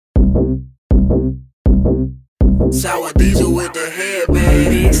Sour diesel with the headband.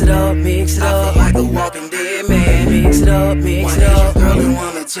 Mix it up, mix it up. I feel like a walking dead man. Mix it up, mix it up. Girl and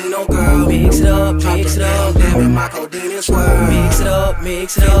one Latino girl. Mix it up, mix it up. Damn it, my codeine is swirl. Mix it up,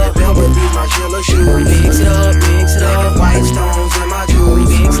 mix it up. Them with these my chiller shoes. Mix it up, mix it up. White stones in my jewels.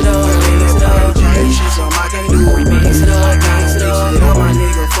 Mix it up, mix it up. Shit, something I can't do. Mix it up, mix it up. My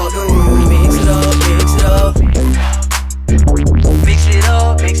nigga, fuck the rules. Mix it up, mix it up. Mix it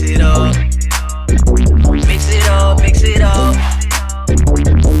up, mix it up. Mix it up, mix it up.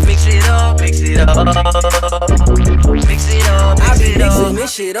 Mix it up, mix it up. Mix it up, I mix be it up. mixing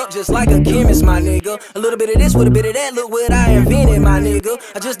this shit up just like a chemist, my nigga. A little bit of this with a bit of that, look what I invented, my nigga.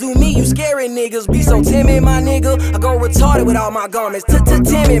 I just do me, you scary niggas be so timid, my nigga. I go retarded with all my garments,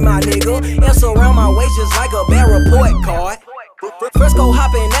 timid, my nigga. Else around my waist just like a bad report card. Fresco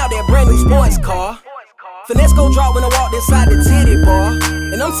hopping out that brand new sports car. Finesse go drop when I walked inside the titty bar.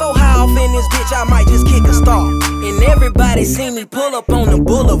 And I'm so high off in this bitch, I might just kick a star. And everybody see me pull up on the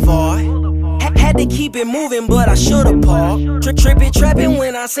boulevard. Had to keep it moving, but I should've parked. Trippin', trappin'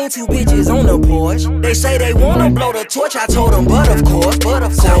 when I seen two bitches on the porch. They say they wanna blow the torch, I told them, but of course.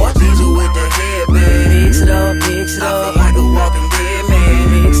 Sour diesel with the headband. Mix it up, mix it up. I feel like a walking dead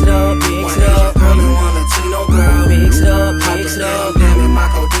man. Mix it up, mix it up. Girl and one Latino girl. Mix it up, mix it up. Damn it, my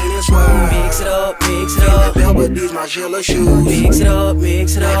codeine is swirl. Mix it up, mix it up. Belt with these my chiller shoes. Mix it up,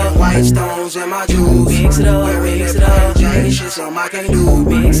 mix it up. White stones in my jewels. Mix it up, mix it up. Shit, something I can't do.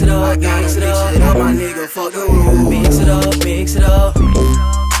 Mix it up, mix it up. My nigga, fuck the rules. Mix it up, mix it up.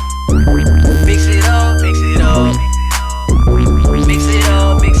 Mix it up, mix it up. Mix it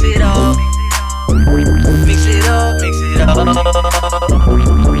up, mix it up. Mix it up, mix it up. Mix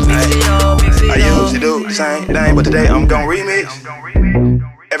it up, mix it up. I usually do the same thing, but today I'm gon' remix.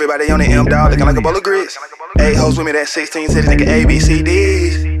 Everybody on the M dog looking like a bowl of grits. 8 hoes with me, that 16 said nigga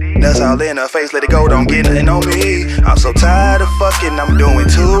ABCDs. Nuts all in her face, let it go, don't get nothing on me. I'm so tired of fucking, I'm doing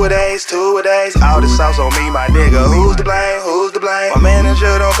two a days. All this sauce on me, my nigga, who's to blame, who's to blame? My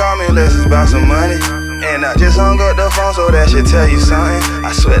manager don't call me unless it's about some money. And I just hung up the phone, so that should tell you something.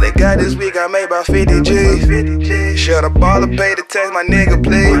 I swear to God, this week I made about 50 G's. Should I ball or pay the tax, my nigga,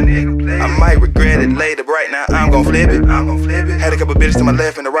 please? I might regret it later, but right now I'm gon' flip it. Had a couple bitches to my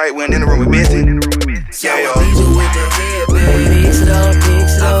left and the right, went in the room with Misty. Sour diesel with the headband. Mix it up,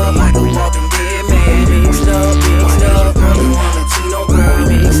 mix it up. I feel like a walking dead man. Mix it up, mix it up. Girl and one Latino girl.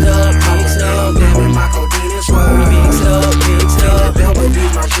 Mix it up, mix it up. Damn it, my codeine is swirl. Mix it up, mix it up. Belt with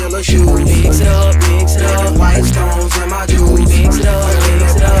these my chiller shoes. Mix it up, mix it up. White stones in my jewels. Mix it up,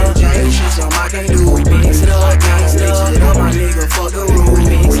 mix it up. Shit, something I can't do. Mix it up, mix it up. My nigga, fuck the rules.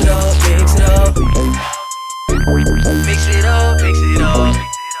 Mix it up, mix it up. Mix it up, mix it up.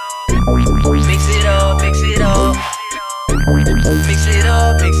 Mix it up, mix it up. Mix it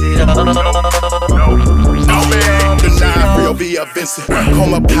up, mix it up. No man, deny real via Vincent. Call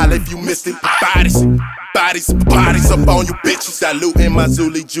my pilot if you missed it. Bodies up on you bitches. Diluting my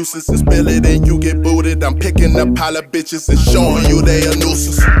Zuli juices and spill it and you get booted. I'm picking up pile of bitches and showing you they a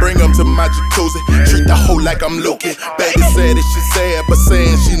nuisance. Bring them to my jacuzzi, treat the hoe like I'm Luke. Baby said it, she said, but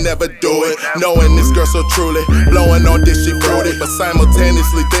saying she never do it. Knowing this girl so truly, blowing on this she fruity, but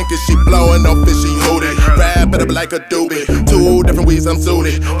simultaneously thinking she blowing on fishy hootie. Wrap it up like a doobie, 2 different weeds I'm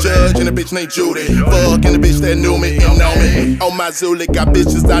suited. Judge and a bitch named Judy, fucking a bitch that knew me and know me. On my Zuli, got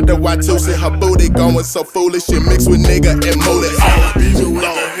bitches out the Watusi, her booty going so foolish, she mixed with nigga and moody. Diesel with the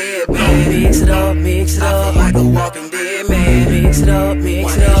headband. Mix it up, mix it I up. feel like a walking dead man. Mix it up,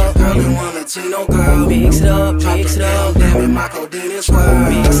 mix it up. Girl and one Latino girl. Mix it up, mix it up. Damn it, my codeine is swirl.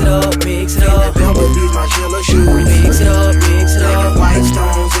 Mix it up, mix it up.